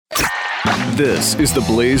This is the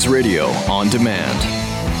Blaze Radio on demand.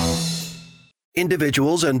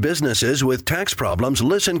 Individuals and businesses with tax problems,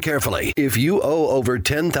 listen carefully. If you owe over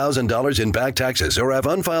 $10,000 in back taxes or have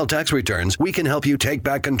unfiled tax returns, we can help you take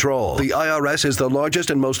back control. The IRS is the largest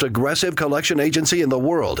and most aggressive collection agency in the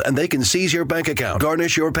world, and they can seize your bank account,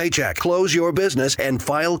 garnish your paycheck, close your business, and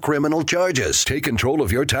file criminal charges. Take control of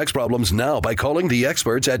your tax problems now by calling the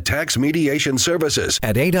experts at Tax Mediation Services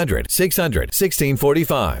at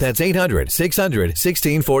 800-600-1645. That's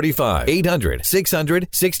 800-600-1645.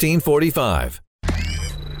 800-600-1645.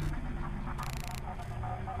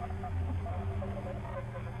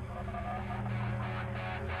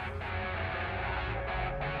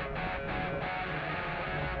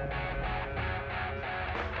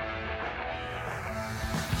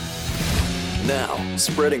 Now,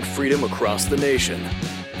 spreading freedom across the nation.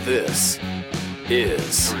 This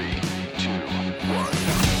is 3, 2,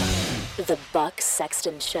 1. The Buck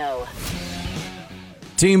Sexton Show.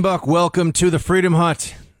 Team Buck, welcome to the Freedom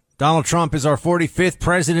Hut. Donald Trump is our 45th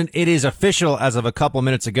president. It is official as of a couple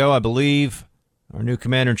minutes ago, I believe. Our new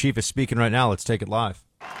commander-in-chief is speaking right now. Let's take it live.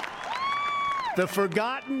 The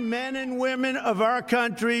forgotten men and women of our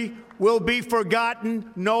country will be forgotten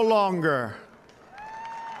no longer.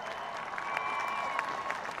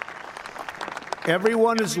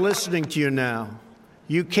 Everyone is listening to you now.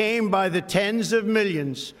 You came by the tens of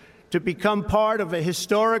millions to become part of a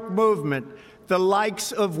historic movement, the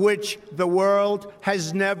likes of which the world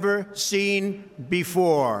has never seen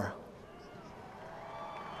before.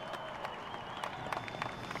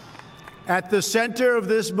 At the center of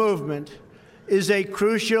this movement is a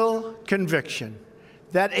crucial conviction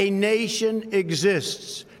that a nation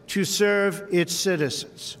exists to serve its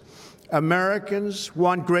citizens. Americans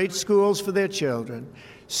want great schools for their children,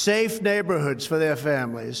 safe neighborhoods for their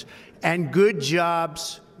families, and good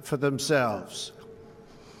jobs for themselves.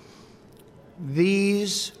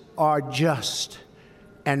 These are just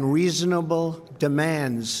and reasonable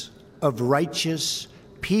demands of righteous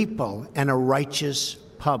people and a righteous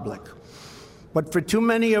public. But for too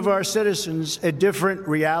many of our citizens, a different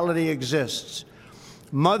reality exists.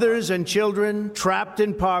 Mothers and children trapped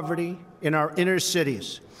in poverty in our inner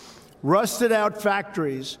cities. Rusted out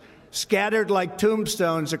factories scattered like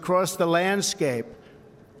tombstones across the landscape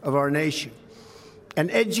of our nation. An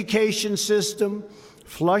education system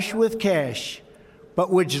flush with cash, but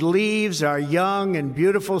which leaves our young and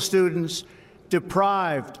beautiful students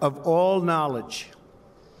deprived of all knowledge.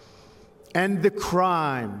 And the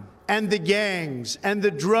crime, and the gangs, and the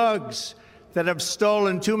drugs that have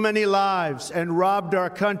stolen too many lives and robbed our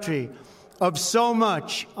country of so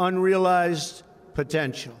much unrealized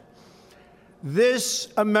potential. This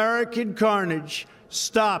American carnage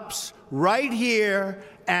stops right here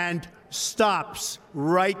and stops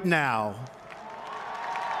right now.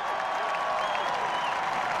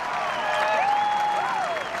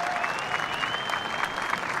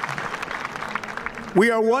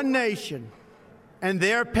 We are one nation, and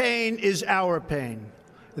their pain is our pain.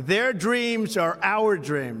 Their dreams are our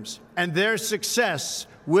dreams, and their success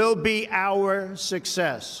will be our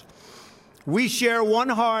success. We share one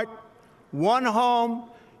heart, one home,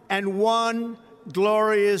 and one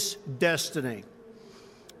glorious destiny.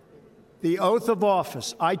 The oath of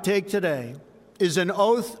office I take today is an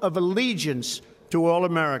oath of allegiance to all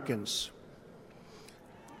Americans.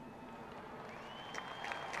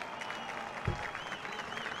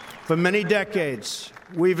 For many decades,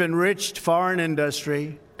 we've enriched foreign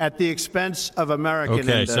industry at the expense of American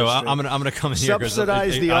industry. Okay, so I'm gonna come in here because I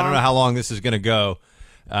don't know how long this is going to go.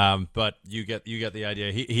 But you get the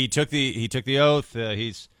idea. He took the oath.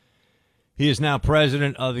 He is now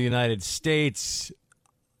president of the United States.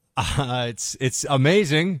 It's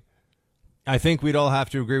amazing. I think we'd all have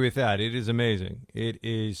to agree with that. It is amazing. It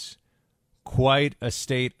is quite a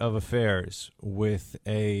state of affairs with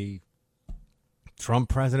a Trump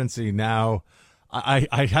presidency now.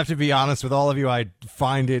 I have to be honest with all of you. I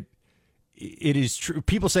find it is true.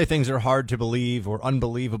 People say things are hard to believe or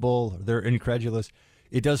unbelievable. They're incredulous.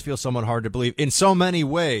 It does feel somewhat hard to believe in so many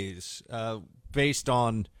ways, based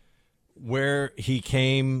on where he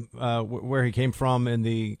came from in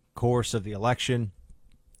the course of the election,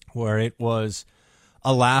 where it was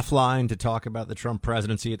a laugh line to talk about the Trump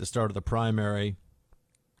presidency at the start of the primary,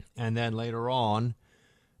 and then later on,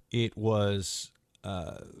 it was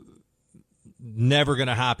never going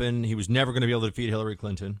to happen. He was never going to be able to defeat Hillary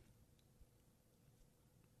Clinton,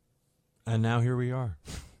 and now here we are.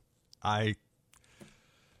 I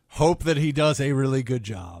hope that he does a really good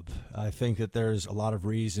job. I think that there's a lot of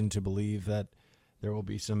reason to believe that there will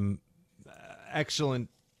be some excellent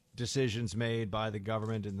decisions made by the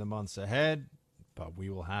government in the months ahead but we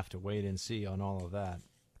will have to wait and see on all of that.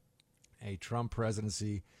 A Trump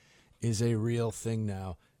presidency is a real thing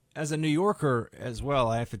now. As a New Yorker as well,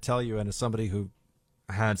 I have to tell you, and as somebody who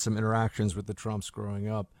had some interactions with the Trumps growing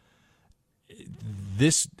up,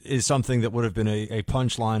 this is something that would have been a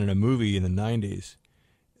punchline in a movie in the 90s,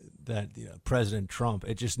 that President Trump,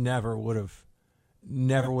 it just never would have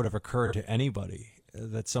occurred to anybody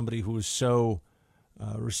that somebody who was so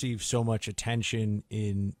received so much attention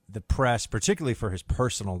in the press, particularly for his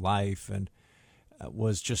personal life, and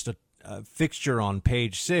was just a fixture on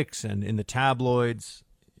Page Six and in the tabloids,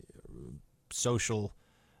 social,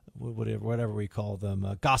 whatever we call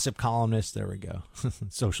them, gossip columnists. There we go.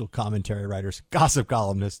 Social commentary writers, gossip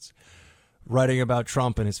columnists, writing about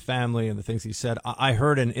Trump and his family and the things he said. I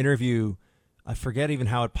heard an interview, I forget even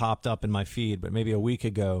how it popped up in my feed, but maybe a week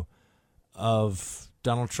ago, of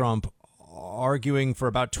Donald Trump arguing for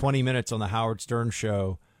about 20 minutes on the Howard Stern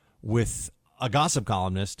show with a gossip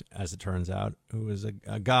columnist, as it turns out, who was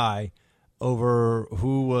a guy over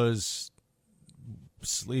who was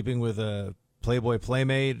sleeping with a Playboy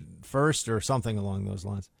Playmate first or something along those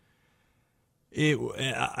lines.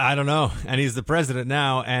 I don't know. And he's the president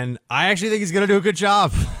now, and I actually think he's going to do a good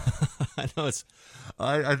job.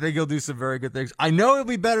 I think he'll do some very good things. I know he'll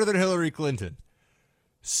be better than Hillary Clinton.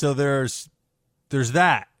 So there's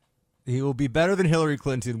that. He will be better than Hillary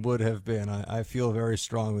Clinton would have been. I feel very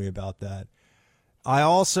strongly about that. I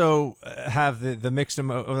also have the mixed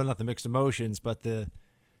not the mixed emotions, but the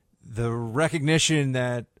recognition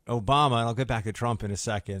that Obama, and I'll get back to Trump in a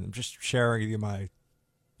second. I'm just sharing with you my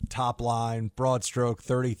top line, broad stroke,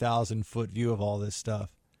 30,000-foot view of all this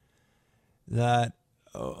stuff. That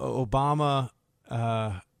Obama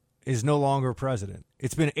is no longer president.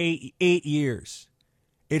 It's been eight years.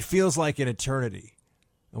 It feels like an eternity.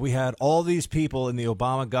 We had all these people in the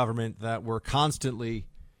Obama government that were constantly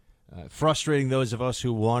frustrating those of us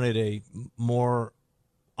who wanted a more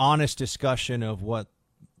honest discussion of what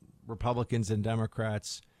Republicans and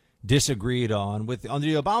Democrats disagreed on. Under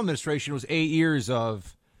the Obama administration, it was 8 years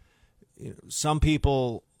of some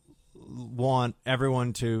people want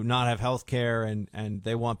everyone to not have health care and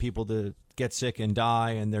they want people to get sick and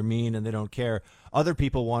die, and they're mean and they don't care. Other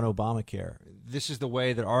people want Obamacare. This is the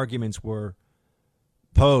way that arguments were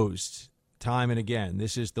posed time and again.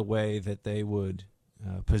 This is the way that they would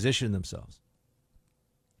position themselves.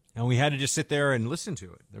 And we had to just sit there and listen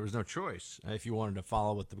to it. There was no choice. If you wanted to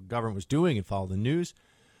follow what the government was doing and follow the news,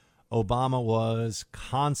 Obama was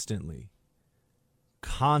constantly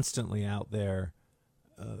out there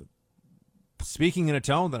speaking in a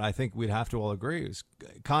tone that I think we'd have to all agree is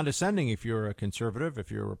condescending if you're a conservative,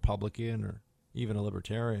 if you're a Republican, or even a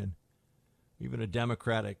libertarian, even a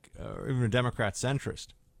Democratic, or even a Democrat centrist.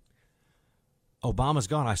 Obama's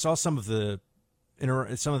gone. I saw some of the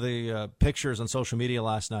pictures on social media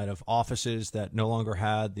last night of offices that no longer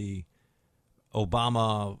had the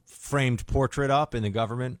Obama framed portrait up in the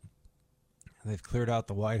government. They've cleared out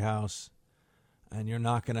the White House, and you're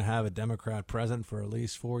not going to have a Democrat president for at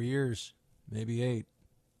least 4 years, maybe 8.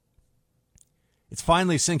 It's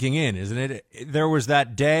finally sinking in, isn't it? There was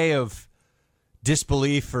that day of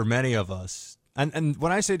disbelief for many of us. And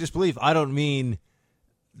when I say disbelief, I don't mean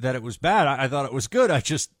that it was bad. I thought it was good. I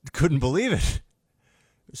just couldn't believe it.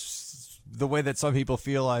 The way that some people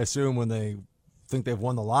feel, I assume, when they think they've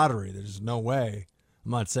won the lottery. There's no way.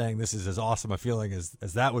 I'm not saying this is as awesome a feeling as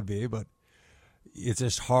that would be, but it's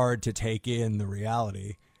just hard to take in the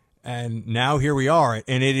reality. And now here we are,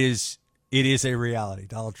 and it is a reality.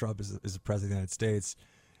 Donald Trump is the president of the United States.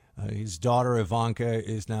 His daughter, Ivanka,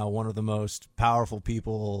 is now one of the most powerful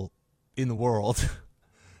people in the world.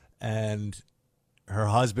 And her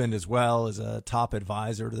husband, as well, is a top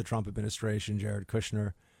advisor to the Trump administration, Jared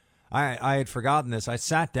Kushner. I had forgotten this. I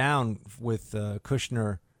sat down with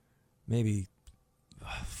Kushner maybe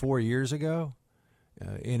 4 years ago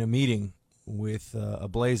in a meeting with a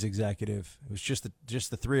Blaze executive. It was just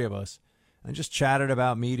the three of us, and just chatted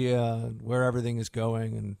about media, where everything is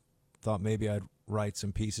going, and thought maybe I'd write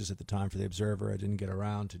some pieces at the time for the Observer. I didn't get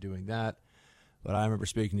around to doing that, but I remember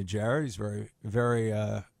speaking to Jared. He's very, very,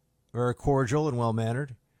 very cordial and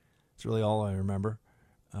well-mannered. It's really all I remember.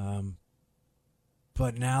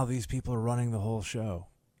 But now these people are running the whole show.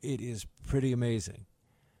 It is pretty amazing.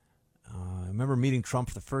 I remember meeting Trump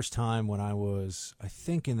for the first time when I was, I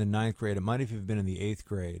think, in the 9th grade. It might have even been in the 8th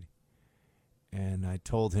grade. And I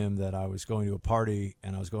told him that I was going to a party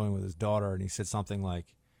and I was going with his daughter, and he said something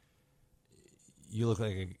like, "You look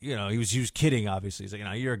like he was kidding, obviously. He's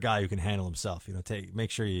like, you're a guy who can handle himself.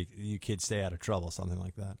 Make sure you kids stay out of trouble," something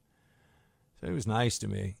like that. So he was nice to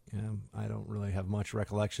me. I don't really have much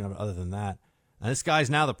recollection of it other than that. And this guy's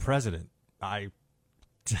now the president. I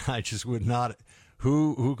I just would not.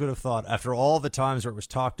 Who could have thought after all the times where it was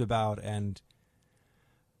talked about? And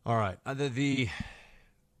all right, the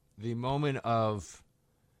moment of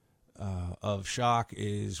shock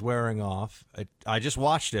is wearing off. I just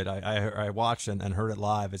watched it. I watched and heard it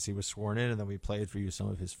live as he was sworn in, and then we played for you some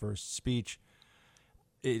of his first speech.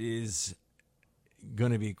 It is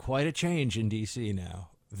going to be quite a change in D.C. now.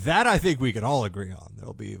 That I think we can all agree on.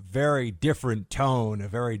 There'll be a very different tone, a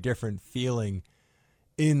very different feeling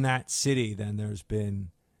in that city than there's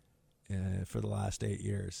been for the last 8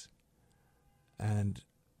 years. And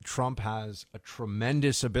Trump has a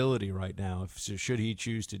tremendous ability right now, should he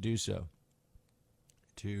choose to do so,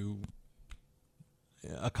 to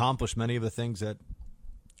accomplish many of the things that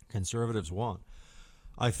conservatives want.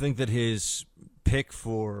 I think that his pick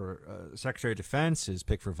for Secretary of Defense, his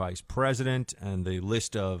pick for Vice President, and the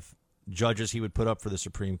list of judges he would put up for the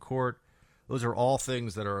Supreme Court, those are all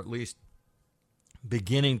things that are at least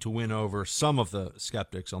beginning to win over some of the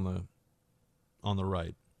skeptics on the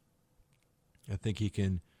right. I think he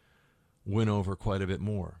can win over quite a bit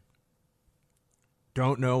more.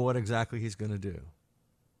 Don't know what exactly he's going to do.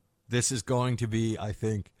 This is going to be, I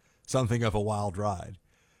think, something of a wild ride.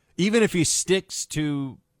 Even if he sticks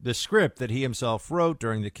to the script that he himself wrote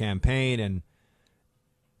during the campaign and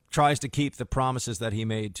tries to keep the promises that he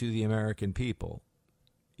made to the American people,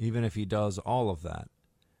 even if he does all of that,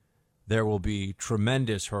 there will be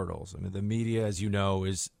tremendous hurdles. I mean, the media, as you know,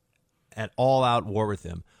 is at all-out war with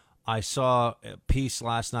him. I saw a piece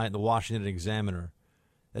last night in the Washington Examiner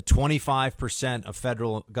that 25% of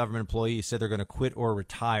federal government employees said they're going to quit or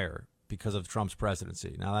retire because of Trump's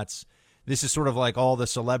presidency. Now, this is sort of like all the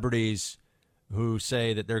celebrities who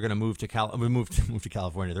say that they're going to move to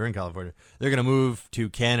California. They're in California. They're going to move to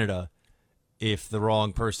Canada if the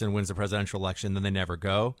wrong person wins the presidential election, then they never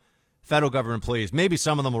go. Federal government employees, maybe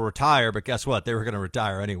some of them will retire, but guess what? They were going to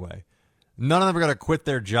retire anyway. None of them are going to quit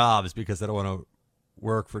their jobs because they don't want to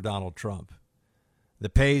work for Donald Trump. The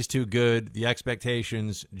pay's too good. The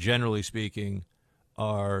expectations, generally speaking,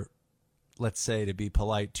 are, let's say, to be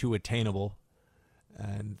polite, too attainable.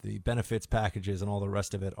 And the benefits packages and all the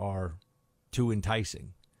rest of it are too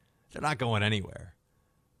enticing. They're not going anywhere.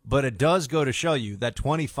 But it does go to show you that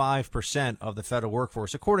 25% of the federal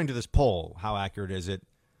workforce, according to this poll, how accurate is it?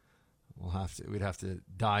 We'd have to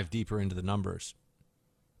dive deeper into the numbers.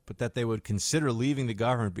 But that they would consider leaving the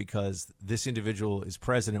government because this individual is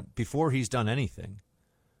president before he's done anything.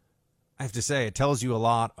 I have to say, it tells you a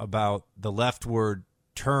lot about the leftward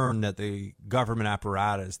turn that the government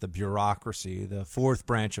apparatus, the bureaucracy, the fourth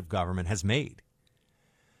branch of government has made.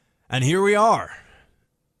 And here we are.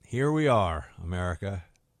 Here we are, America.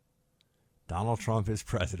 Donald Trump is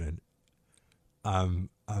president. I'm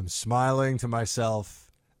smiling to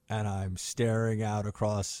myself, and I'm staring out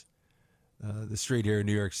across the street here in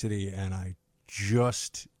New York City, and I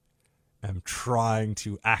just am trying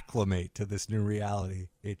to acclimate to this new reality.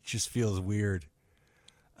 It just feels weird.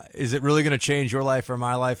 Is it really going to change your life or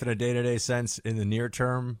my life in a day-to-day sense in the near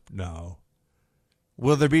term? No.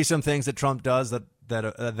 Will there be some things that Trump does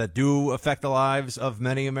that do affect the lives of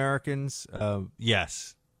many Americans?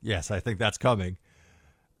 Yes. Yes, I think that's coming.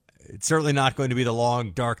 It's certainly not going to be the long,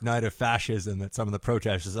 dark night of fascism that some of the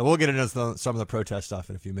protesters. We'll get into some of the protest stuff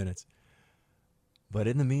in a few minutes. But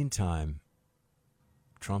in the meantime,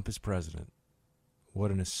 Trump is president. What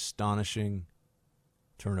an astonishing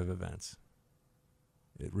turn of events.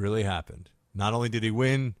 It really happened. Not only did he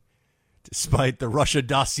win, despite the Russia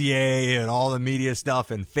dossier and all the media stuff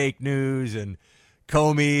and fake news and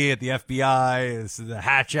Comey at the FBI, the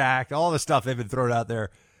Hatch Act, all the stuff they've been throwing out there,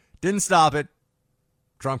 didn't stop it.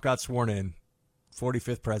 Trump got sworn in.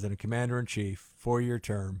 45th president, commander-in-chief, 4-year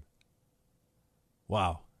term.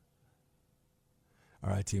 Wow.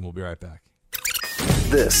 All right, team, we'll be right back.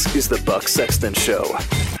 This is the Buck Sexton Show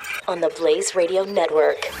on the Blaze Radio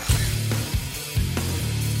Network.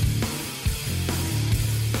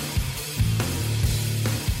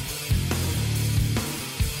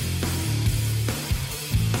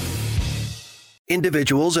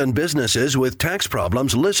 Individuals and businesses with tax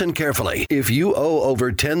problems, listen carefully. If you owe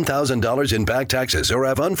over $10,000 in back taxes or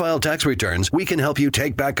have unfiled tax returns, we can help you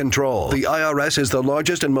take back control. The IRS is the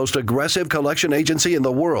largest and most aggressive collection agency in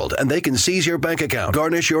the world, and they can seize your bank account,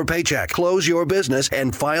 garnish your paycheck, close your business,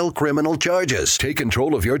 and file criminal charges. Take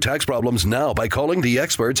control of your tax problems now by calling the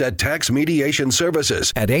experts at Tax Mediation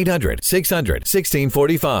Services at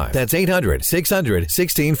 800-600-1645. That's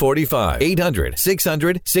 800-600-1645.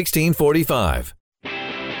 800-600-1645.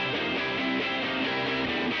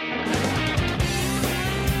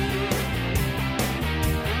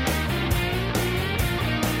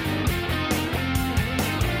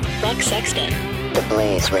 Buck Sexton The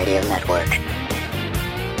Blaze Radio Network.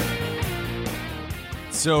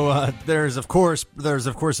 So there's of course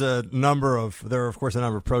a number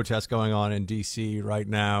of protests going on in D.C. right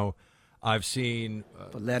now. I've seen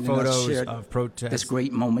photos of protests. This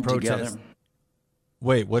great moment together.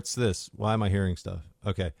 Wait, what's this? Why am I hearing stuff?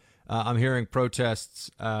 Okay, I'm hearing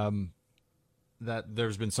protests. That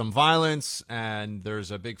there's been some violence, and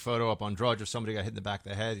there's a big photo up on Drudge of somebody got hit in the back of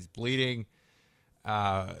the head. He's bleeding.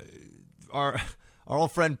 Our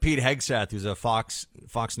old friend Pete Hegseth, who's a Fox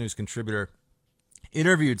News contributor,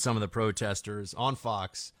 interviewed some of the protesters on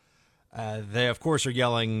Fox. They, of course, are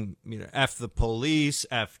yelling, F the police,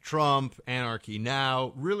 F Trump, anarchy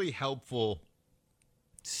now. Really helpful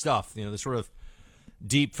stuff, the sort of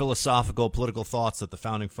deep philosophical political thoughts that the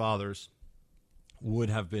founding fathers would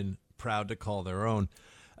have been proud to call their own.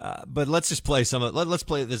 But let's just play let's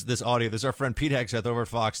play this audio. This is our friend Pete Hegseth over at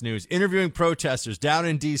Fox News interviewing protesters down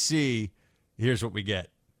in D.C. Here's what we get.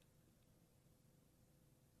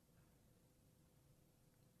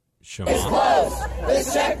 It's closed.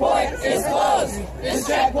 This checkpoint is closed. This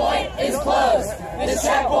checkpoint is closed. This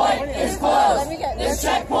checkpoint is closed. This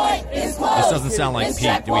checkpoint is closed. This doesn't sound like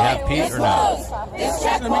Pete. Do we have Pete or no? This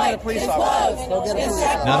checkpoint is closed.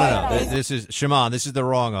 No. This is Shimon. This is the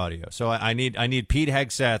wrong audio. So I need Pete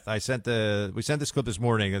Hegseth. We sent this clip this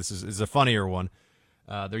morning. This is a funnier one.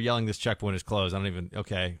 They're yelling this checkpoint is closed.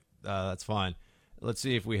 Okay. That's fine. Let's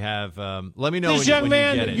see if we have. Let me know. This young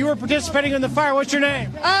man, you were participating in the fire. What's your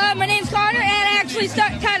name? My name's Connor, and I actually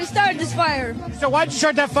kind of started this fire. So why'd you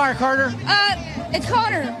start that fire, Carter? It's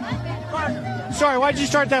Connor. Carter. Sorry, why'd you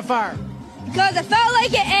start that fire? Because I felt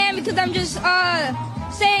like it, and because I'm just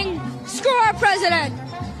saying screw our president.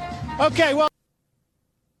 Okay, well.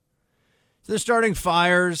 They're starting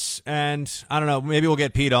fires, and I don't know. Maybe we'll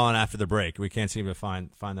get Pete on after the break. We can't seem to find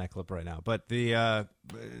that clip right now. But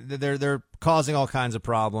they're causing all kinds of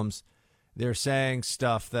problems. They're saying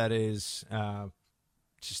stuff that is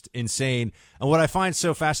just insane. And what I find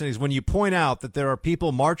so fascinating is when you point out that there are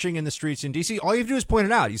people marching in the streets in D.C., all you have to do is point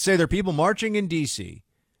it out. You say there are people marching in D.C.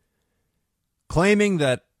 claiming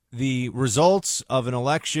that the results of an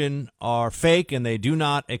election are fake and they do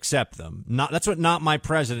not accept them. That's what "not my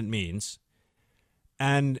president" means.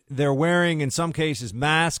 And they're wearing, in some cases,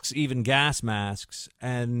 masks, even gas masks,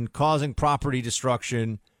 and causing property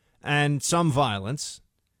destruction and some violence.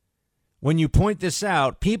 When you point this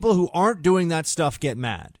out, people who aren't doing that stuff get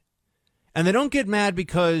mad. And they don't get mad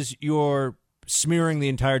because you're smearing the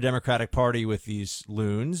entire Democratic Party with these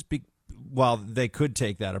loons, while they could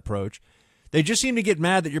take that approach. They just seem to get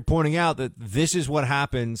mad that you're pointing out that this is what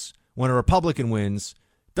happens when a Republican wins.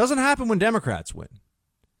 Doesn't happen when Democrats win.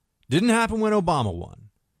 Didn't happen when Obama won.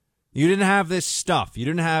 You didn't have this stuff. You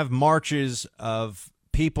didn't have marches of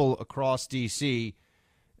people across D.C.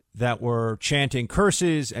 that were chanting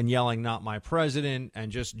curses and yelling "not my president" and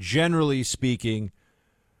just generally speaking,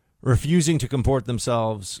 refusing to comport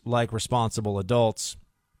themselves like responsible adults.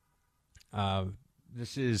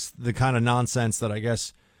 This is the kind of nonsense that I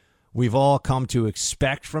guess we've all come to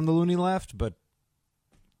expect from the loony left, but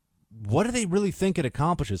what do they really think it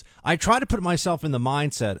accomplishes? I try to put myself in the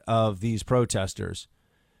mindset of these protesters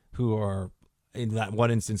who are, in that one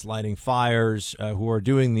instance, lighting fires, who are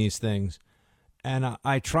doing these things. And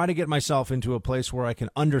I try to get myself into a place where I can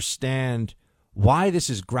understand why this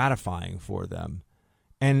is gratifying for them.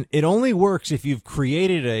 And it only works if you've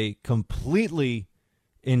created a completely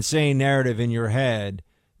insane narrative in your head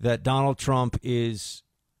that Donald Trump is,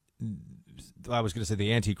 I was going to say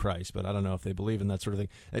the Antichrist, but I don't know if they believe in that sort of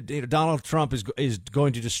thing. Donald Trump is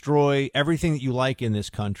going to destroy everything that you like in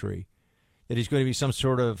this country, that he's going to be some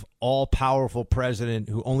sort of all-powerful president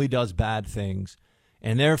who only does bad things.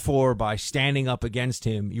 And therefore, by standing up against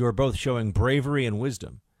him, you are both showing bravery and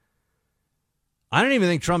wisdom. I don't even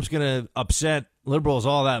think Trump's going to upset liberals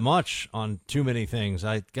all that much on too many things.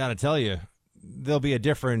 I got to tell you, there'll be a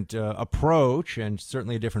different approach and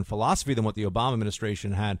certainly a different philosophy than what the Obama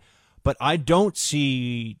administration had. But I don't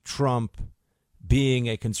see Trump being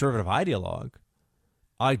a conservative ideologue.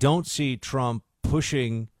 I don't see Trump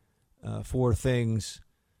pushing for things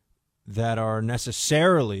that are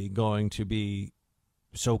necessarily going to be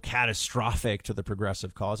so catastrophic to the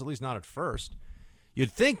progressive cause, at least not at first.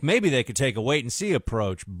 You'd think maybe they could take a wait-and-see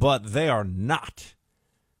approach, but they are not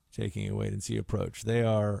taking a wait-and-see approach. They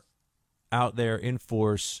are out there in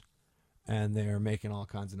force, and they're making all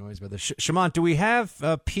kinds of noise about this. Shimon, do we have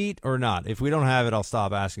Pete or not? If we don't have it, I'll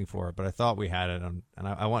stop asking for it, but I thought we had it, and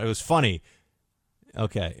I want. It was funny.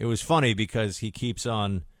 Okay, it was funny because he keeps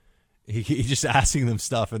on he just asking them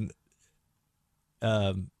stuff, and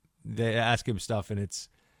they ask him stuff, and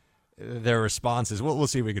their responses. We'll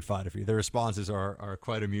see if we can find a few. Their responses are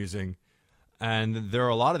quite amusing. And there are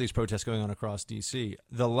a lot of these protests going on across D.C.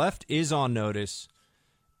 The left is on notice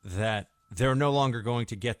that they're no longer going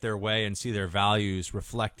to get their way and see their values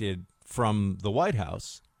reflected from the White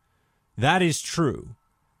House. That is true.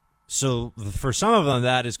 So for some of them,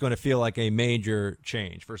 that is going to feel like a major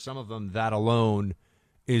change. For some of them, that alone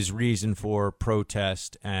is reason for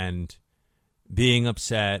protest and being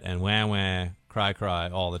upset and wah, cry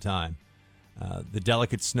all the time. The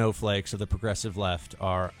delicate snowflakes of the progressive left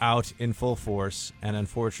are out in full force, and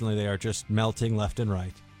unfortunately, they are just melting left and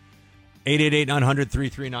right.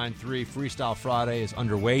 888-900-3393. Freestyle Friday is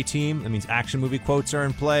underway, team. That means action movie quotes are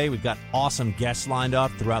in play. We've got awesome guests lined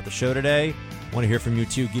up throughout the show today. Want to hear from you,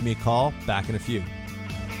 too. Give me a call. Back in a few.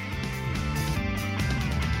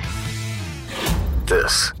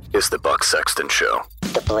 This is the Buck Sexton Show.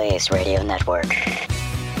 The Blaze Radio Network.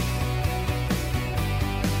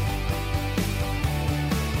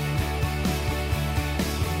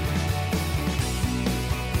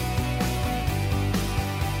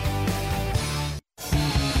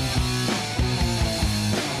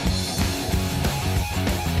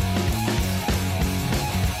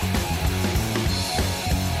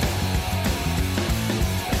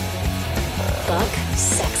 Buck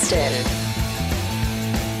Sexton.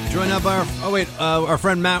 Joined now by our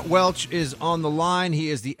friend Matt Welch is on the line. He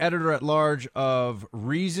is the editor-at-large of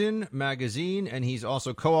Reason magazine, and he's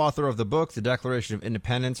also co-author of the book, The Declaration of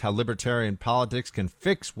Independence, How Libertarian Politics Can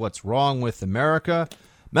Fix What's Wrong with America.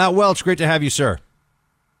 Matt Welch, great to have you, sir.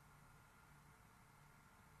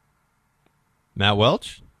 Matt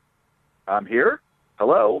Welch? I'm here.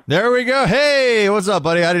 Hello. There we go. Hey, what's up,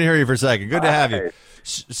 buddy? I didn't hear you for a second. Good to have you.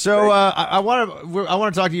 So I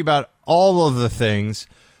want to talk to you about all of the things.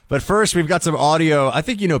 But first, we've got some audio. I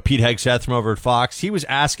think you know Pete Hegseth from over at Fox. He was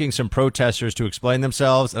asking some protesters to explain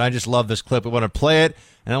themselves, and I just love this clip. We want to play it,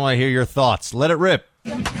 and I want to hear your thoughts. Let it rip.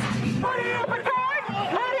 It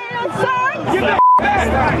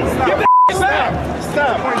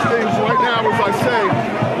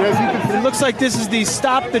looks like this is the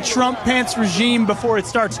Stop the Trump Pants regime before it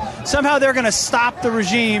starts. Somehow they're going to stop the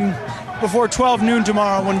regime before 12 noon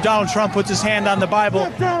tomorrow when Donald Trump puts his hand on the Bible.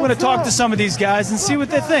 I'm going to talk to some of these guys and see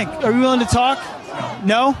what they think. Are you willing to talk?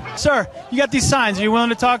 No? Sir, you got these signs. Are you willing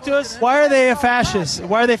to talk to us? Why are they a fascist?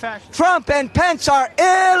 Why are they fascist? Trump and Pence are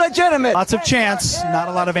illegitimate. Lots of chants, not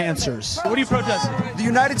a lot of answers. What are you protesting? The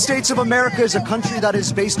United States of America is a country that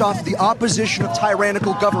is based off the opposition of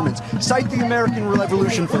tyrannical governments. Cite the American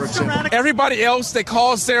Revolution, for example. Everybody else, they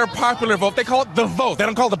call their popular vote, they call it the vote. They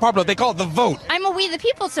don't call it the popular, they call it the vote. I'm a We the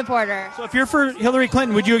People supporter. So if you're for Hillary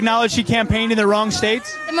Clinton, would you acknowledge she campaigned in the wrong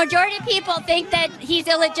states? The majority of people think that he's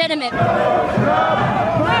illegitimate. I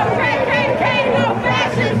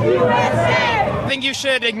think you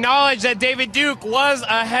should acknowledge that David Duke was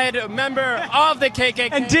a head member of the KKK.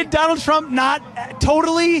 And did Donald Trump not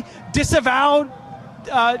totally disavow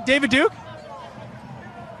David Duke?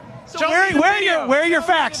 So where are your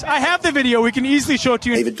facts? I have the video. We can easily show it to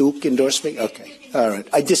you. David Duke endorsed me? Okay. All right.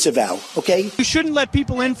 I disavow. Okay? You shouldn't let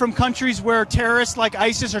people in from countries where terrorists like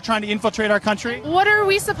ISIS are trying to infiltrate our country. What are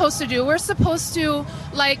we supposed to do? We're supposed to,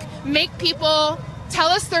 make people tell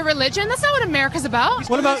us their religion? That's not what America's about.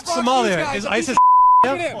 What about Somalia? Is ISIS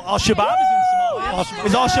Al-Shabaab is in Somalia?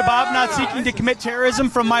 Is Al-Shabaab not seeking to commit terrorism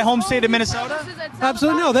from my home state of Minnesota?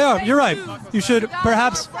 Absolutely no, they are. You're right. You should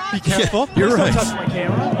perhaps be careful. Yeah, you're right. Don't touch my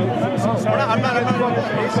camera. I'm not.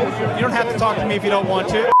 You don't have to talk to me if you don't want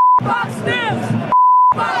to. Fox News!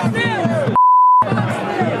 Fox News!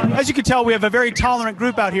 As you can tell, we have a very tolerant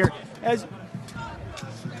group out here.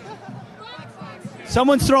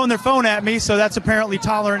 Someone's throwing their phone at me, so that's apparently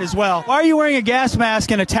tolerant as well. Why are you wearing a gas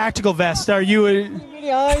mask and a tactical vest? Are you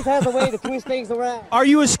Media always has a way to twist things around. Are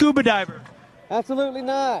you a scuba diver? Absolutely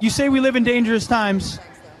not. You say we live in dangerous times.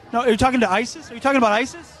 No, are you talking to ISIS? Are you talking about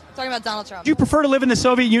ISIS? I'm talking about Donald Trump. Do you prefer to live in the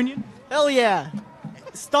Soviet Union? Hell yeah.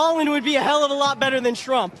 Stalin would be a hell of a lot better than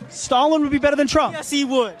Trump. Stalin would be better than Trump? Yes, he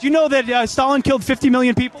would. Do you know that Stalin killed 50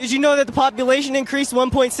 million people? Did you know that the population increased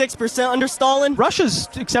 1.6% under Stalin? Russia's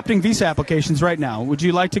accepting visa applications right now. Would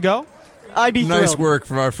you like to go? I'd be thrilled. Nice work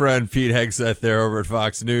from our friend Pete Hegseth there over at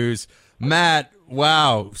Fox News. Matt,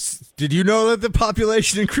 wow. Did you know that the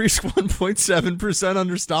population increased 1.7%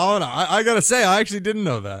 under Stalin? I got to say, I actually didn't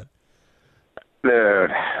know that.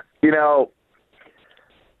 Dude,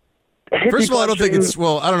 first of all, I don't think it's,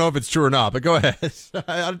 I don't know if it's true or not, but go ahead.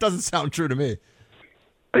 It doesn't sound true to me.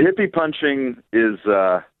 Hippie punching is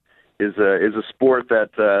a sport that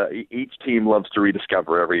each team loves to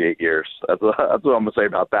rediscover every 8 years. That's what I'm going to say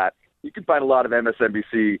about that. You can find a lot of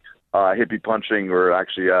MSNBC hippie punching or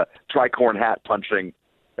actually tricorn hat punching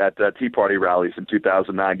at Tea Party rallies in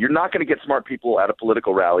 2009. You're not going to get smart people at a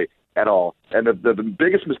political rally at all. And the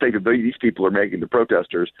biggest mistake that these people are making, the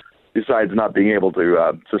protesters, besides not being able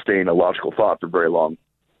to sustain a logical thought for very long,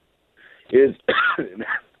 is,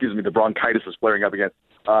 excuse me, the bronchitis is flaring up again.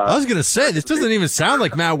 I was going to say, this doesn't even sound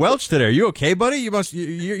like Matt Welch today. Are you okay, buddy?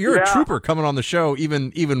 You're a trooper coming on the show,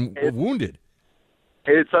 even wounded.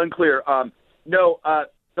 It's unclear.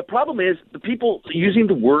 The problem is the people using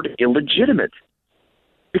the word illegitimate.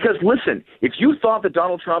 Because, listen, if you thought that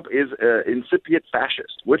Donald Trump is an incipient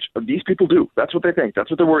fascist, which these people do, that's what they think, that's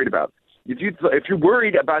what they're worried about. If you're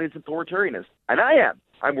worried about his authoritarianism, and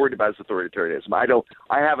I'm worried about his authoritarianism.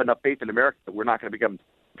 I have enough faith in America that we're not going to become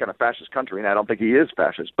kind of fascist country, and I don't think he is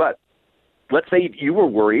fascist. But let's say if you were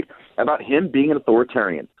worried about him being an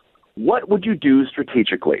authoritarian, what would you do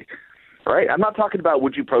strategically? All right? I'm not talking about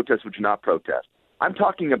would you protest, would you not protest. I'm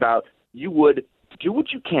talking about you would do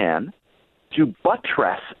what you can to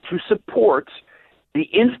buttress, to support the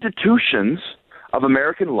institutions of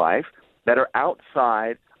American life that are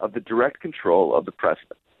outside of the direct control of the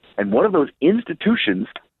president. And one of those institutions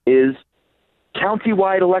is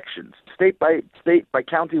county-wide elections, state by state, by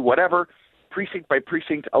county, whatever, precinct by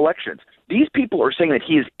precinct elections. These people are saying that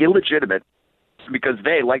he is illegitimate because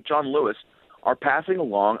they, like John Lewis, are passing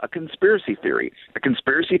along a conspiracy theory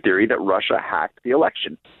that Russia hacked the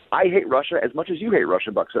election. I hate Russia as much as you hate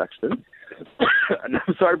Russia, Buck Sexton. And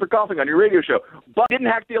I'm sorry for coughing on your radio show, but didn't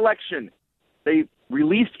hack the election. They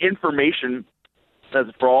released information that,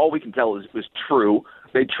 for all we can tell, was true.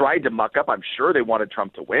 They tried to muck up. I'm sure they wanted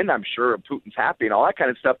Trump to win. I'm sure Putin's happy and all that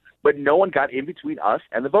kind of stuff, but no one got in between us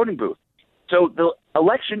and the voting booth. So the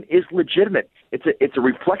election is legitimate. It's a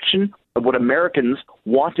reflection of what Americans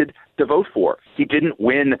wanted to vote for. He didn't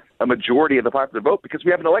win a majority of the popular vote because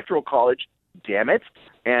we have an electoral college, damn it.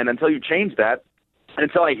 And until you change that, and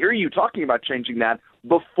until I hear you talking about changing that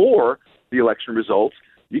before the election results,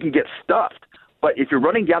 you can get stuffed. But if you're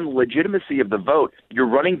running down the legitimacy of the vote, you're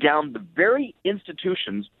running down the very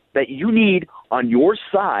institutions that you need on your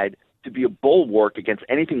side to be a bulwark against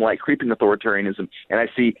anything like creeping authoritarianism. And I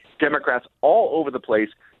see Democrats all over the place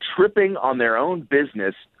tripping on their own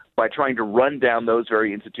business by trying to run down those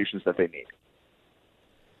very institutions that they need.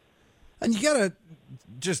 And you got to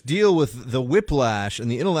just deal with the whiplash and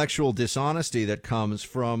the intellectual dishonesty that comes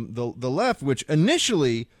from the left, which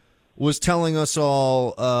initially was telling us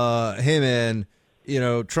all, hey, man, you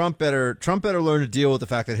know, Trump better learn to deal with the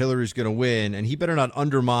fact that Hillary's going to win, and he better not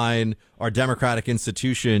undermine our democratic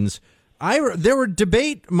institutions. There were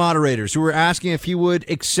debate moderators who were asking if he would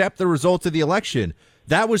accept the results of the election.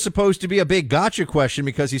 That was supposed to be a big gotcha question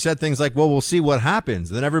because he said things like, well, we'll see what happens.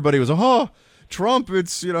 And then everybody was, oh, Trump,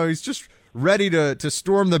 it's, you know, he's just ready to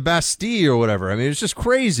storm the Bastille or whatever. I mean, it's just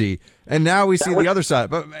crazy. And now we see the other side.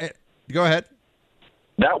 But go ahead.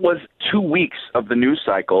 That was 2 weeks of the news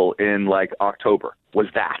cycle in like October.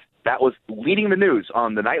 That was leading the news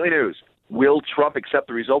on the nightly news. Will Trump accept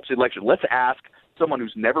the results of the election? Let's ask someone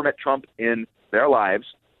who's never met Trump in their lives,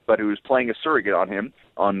 but who's playing a surrogate on him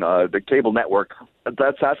on the cable network.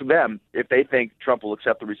 Let's ask them if they think Trump will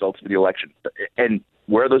accept the results of the election. And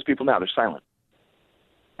where are those people now? They're silent.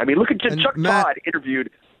 I mean, look at Chuck Todd interviewed.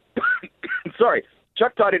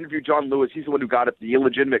 Chuck Todd interviewed John Lewis. He's the one who got it, the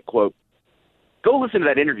illegitimate quote. Go listen to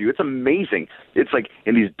that interview. It's amazing. It's like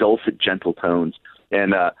in these dulcet, gentle tones.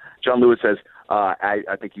 And John Lewis says, I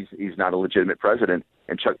think he's not a legitimate president.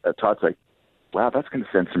 And Chuck Todd's like, wow, that's going to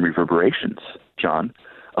send some reverberations, John.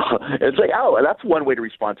 It's like, oh, that's one way to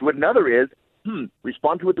respond to it. Another is,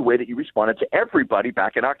 respond to it the way that you responded to everybody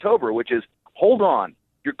back in October, which is, hold on,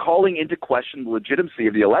 you're calling into question the legitimacy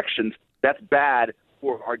of the elections. That's bad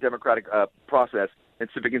for our democratic process and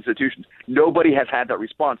civic institutions. Nobody has had that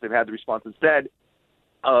response. They've had the response instead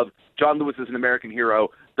of John Lewis is an American hero.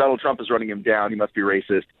 Donald Trump is running him down. He must be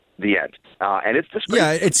racist. The end. And it's just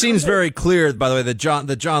yeah. It seems very clear, by the way, that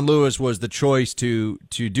John Lewis was the choice to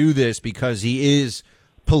do this because he is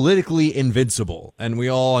politically invincible, and we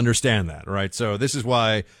all understand that, right? So this is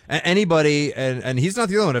why anybody, and he's not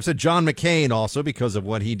the only one. I've said John McCain also, because of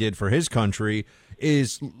what he did for his country,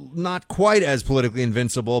 is not quite as politically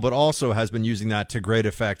invincible, but also has been using that to great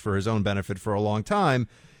effect for his own benefit for a long time.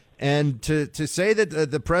 And to say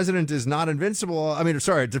that the president is not invincible, to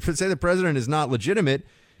say the president is not legitimate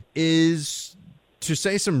is to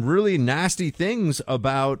say some really nasty things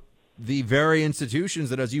about the very institutions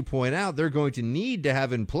that, as you point out, they're going to need to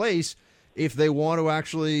have in place if they want to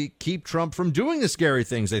actually keep Trump from doing the scary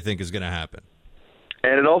things they think is going to happen.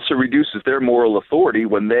 And it also reduces their moral authority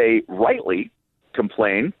when they rightly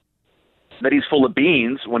complain that he's full of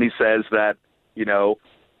beans when he says that,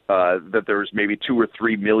 that there's maybe 2 or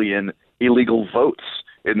 3 million illegal votes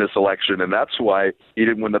in this election, and that's why he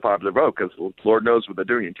didn't win the popular vote, because Lord knows what they're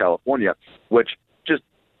doing in California, which just,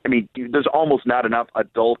 I mean, there's almost not enough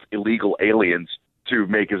adult illegal aliens to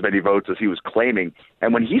make as many votes as he was claiming.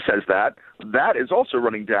 And when he says that, that is also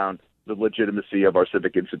running down the legitimacy of our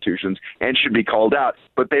civic institutions and should be called out.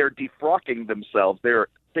 But they are defrocking themselves. They're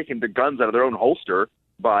taking the guns out of their own holster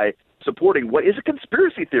by supporting what is a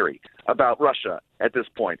conspiracy theory about Russia at this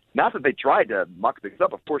point. Not that they tried to muck things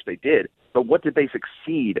up, of course they did, but what did they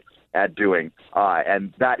succeed at doing?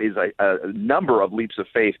 And that is a number of leaps of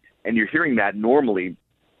faith, and you're hearing that normally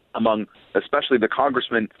among especially the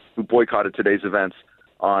congressmen who boycotted today's events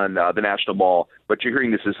on the National Mall, but you're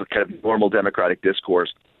hearing this as a kind of normal Democratic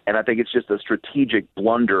discourse. And I think it's just a strategic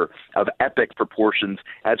blunder of epic proportions,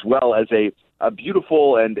 as well as a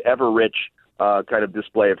beautiful and ever-rich kind of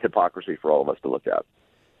display of hypocrisy for all of us to look at.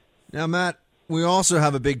 Now, Matt, we also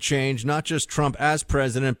have a big change, not just Trump as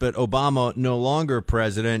president, but Obama no longer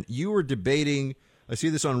president. You were debating, I see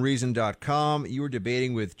this on Reason.com, you were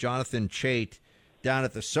debating with Jonathan Chait down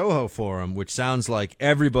at the Soho Forum, which sounds like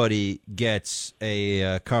everybody gets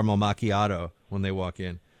a caramel macchiato when they walk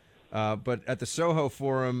in. But at the Soho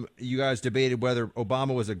Forum, you guys debated whether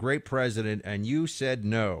Obama was a great president, and you said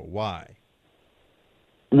no. Why?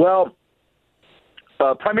 Well,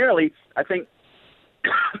 primarily, I think,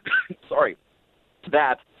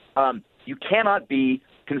 that you cannot be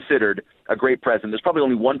considered a great president. There's probably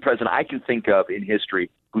only one president I can think of in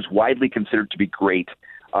history who's widely considered to be great,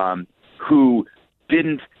 who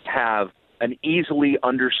didn't have an easily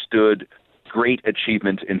understood great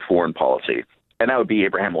achievement in foreign policy. And that would be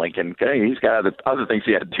Abraham Lincoln. He's got other things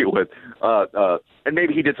he had to deal with. And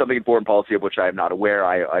maybe he did something in foreign policy of which I am not aware.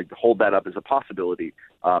 I hold that up as a possibility.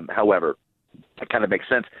 However, it kind of makes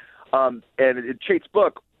sense. And in Chait's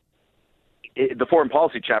book, the foreign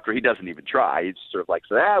policy chapter, he doesn't even try. He just sort of like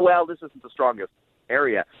says, well, this isn't the strongest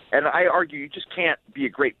area. And I argue you just can't be a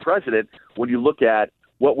great president when you look at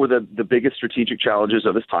what were the biggest strategic challenges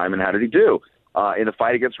of his time and how did he do? In the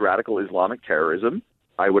fight against radical Islamic terrorism,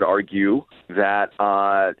 I would argue that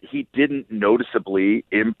he didn't noticeably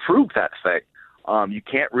improve that thing. You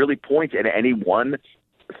can't really point at any one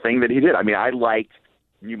thing that he did. I mean, I liked,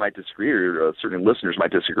 you might disagree, or certain listeners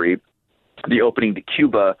might disagree, the opening to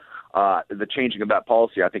Cuba, the changing of that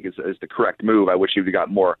policy, I think is the correct move. I wish he would have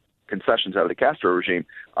got more concessions out of the Castro regime.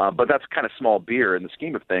 But that's kind of small beer in the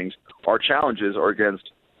scheme of things. Our challenges are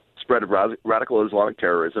against spread of radical Islamic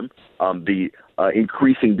terrorism, the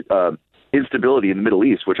increasing instability in the Middle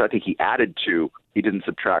East, which I think he added to, he didn't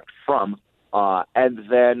subtract from, and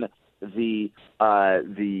then the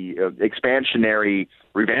expansionary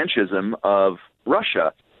revanchism of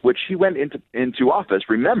Russia, which he went into office.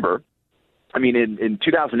 Remember, I mean, in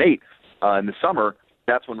 2008, in the summer,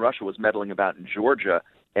 that's when Russia was meddling about in Georgia,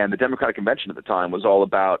 and the Democratic Convention at the time was all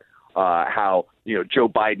about how, Joe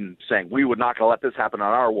Biden saying we would not going to let this happen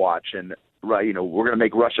on our watch, and we're going to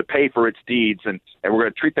make Russia pay for its deeds, and we're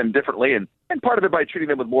going to treat them differently, and part of it by treating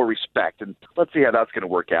them with more respect. And let's see how that's going to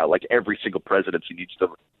work out. Like every single presidency needs to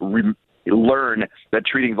learn that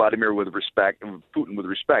treating Vladimir with respect, Putin with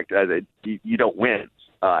respect, you don't win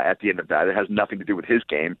at the end of that. It has nothing to do with his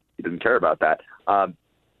game. He doesn't care about that.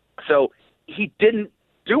 So he didn't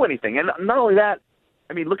do anything. And not only that,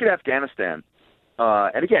 I mean, look at Afghanistan.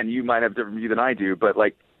 And again, you might have a different view than I do, but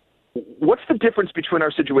like, what's the difference between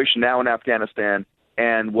our situation now in Afghanistan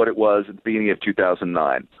and what it was at the beginning of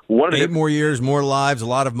 2009? 8 more years, more lives, a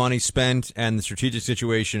lot of money spent, and the strategic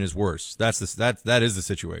situation is worse. That is the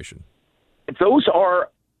situation. Those are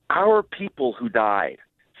our people who died.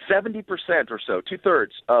 70% or so, 2/3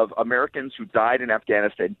 of Americans who died in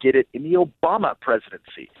Afghanistan did it in the Obama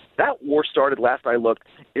presidency. That war started, last I looked,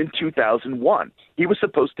 in 2001. He was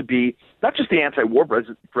supposed to be not just the anti-war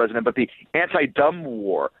president, but the anti-dumb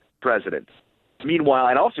war president. Meanwhile,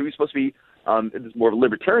 and also he was supposed to be, this is more of a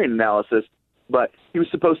libertarian analysis, but he was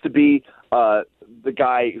supposed to be the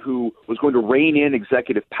guy who was going to rein in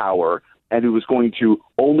executive power and who was going to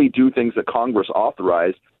only do things that Congress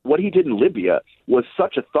authorized. What he did in Libya was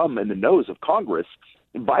such a thumb in the nose of Congress,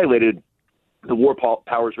 and violated the War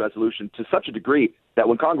Powers Resolution to such a degree that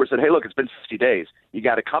when Congress said, hey, look, it's been 60 days, you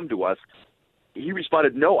got to come to us, he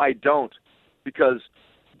responded, no, I don't, because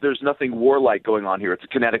there's nothing warlike going on here. It's a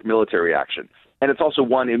kinetic military action. And it's also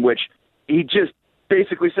one in which he just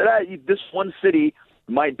basically said, this one city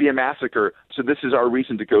might be a massacre, so this is our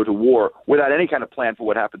reason to go to war, without any kind of plan for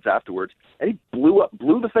what happens afterwards. And he blew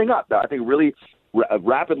the thing up. I think really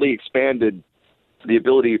rapidly expanded the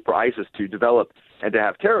ability for ISIS to develop and to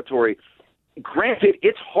have territory. Granted,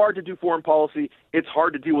 it's hard to do foreign policy. It's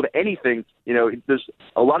hard to deal with anything. There's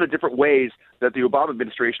a lot of different ways that the Obama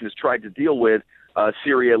administration has tried to deal with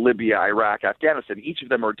Syria, Libya, Iraq, Afghanistan. Each of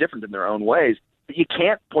them are different in their own ways, but you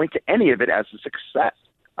can't point to any of it as a success,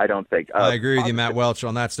 I don't think. I agree with you, Matt Welch,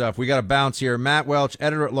 on that stuff. We got to bounce here. Matt Welch,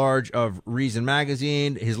 editor-at-large of Reason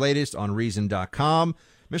Magazine, his latest on Reason.com.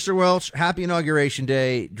 Mr. Welch, happy Inauguration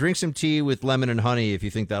Day. Drink some tea with lemon and honey if you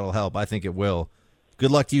think that'll help. I think it will. Good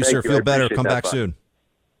luck to you, sir. Feel better. Come back soon.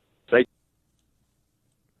 Thank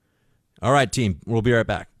you. All right, team. We'll be right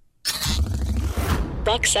back.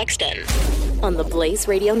 Buck Sexton on the Blaze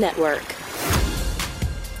Radio Network.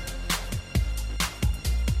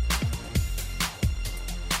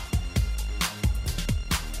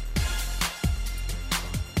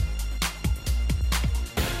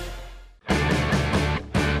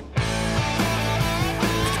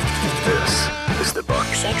 This is the Buck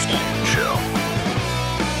Sexton Show.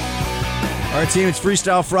 All right, team, it's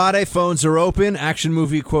Freestyle Friday. Phones are open. Action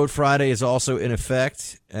Movie Quote Friday is also in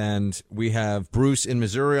effect. And we have Bruce in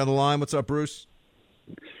Missouri on the line. What's up, Bruce?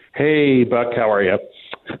 Hey, Buck. How are you?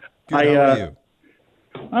 Good, how are you?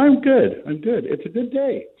 I'm good. It's a good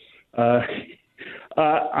day.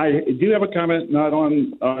 I do have a comment, not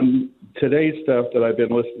on today's stuff that I've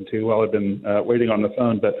been listening to while I've been waiting on the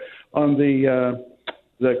phone, but on the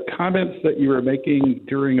comments that you were making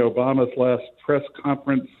during Obama's last press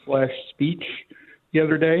conference / speech the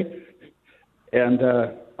other day. And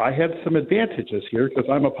I had some advantages here because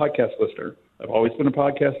I'm a podcast listener. I've always been a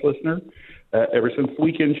podcast listener ever since the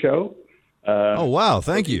weekend show. Oh, wow.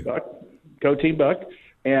 Thank you. Go Team Buck.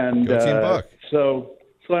 And Go Team Buck. So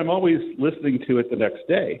I'm always listening to it the next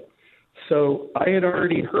day. So I had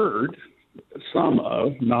already heard some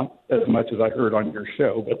of, not as much as I heard on your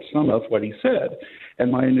show, but some of what he said. And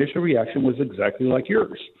my initial reaction was exactly like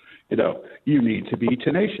yours. You need to be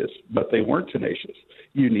tenacious, but they weren't tenacious.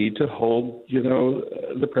 You need to hold,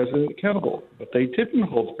 the president accountable, but they didn't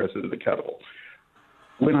hold the president accountable.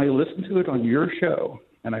 When I listened to it on your show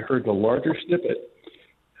and I heard the larger snippet,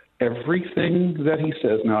 everything that he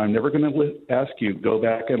says, now I'm never going to ask you, go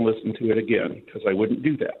back and listen to it again, because I wouldn't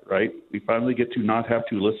do that, right? We finally get to not have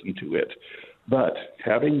to listen to it. But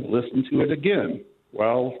having listened to it again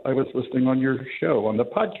while I was listening on your show, on the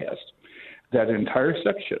podcast, that entire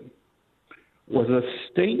section was a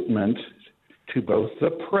statement to both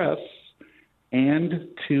the press and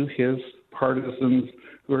to his partisans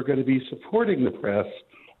who are going to be supporting the press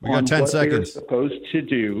We got 10 seconds. They're supposed to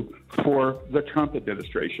do for the Trump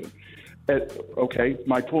administration. Okay,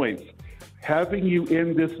 my points. Having you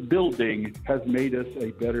in this building has made us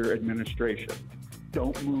a better administration.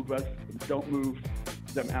 Don't move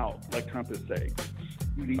them out like Trump is saying.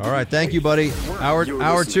 All right, thank you, buddy. Hour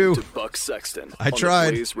You're two. To Buck Sexton I on tried.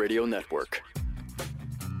 the Blaze Radio Network.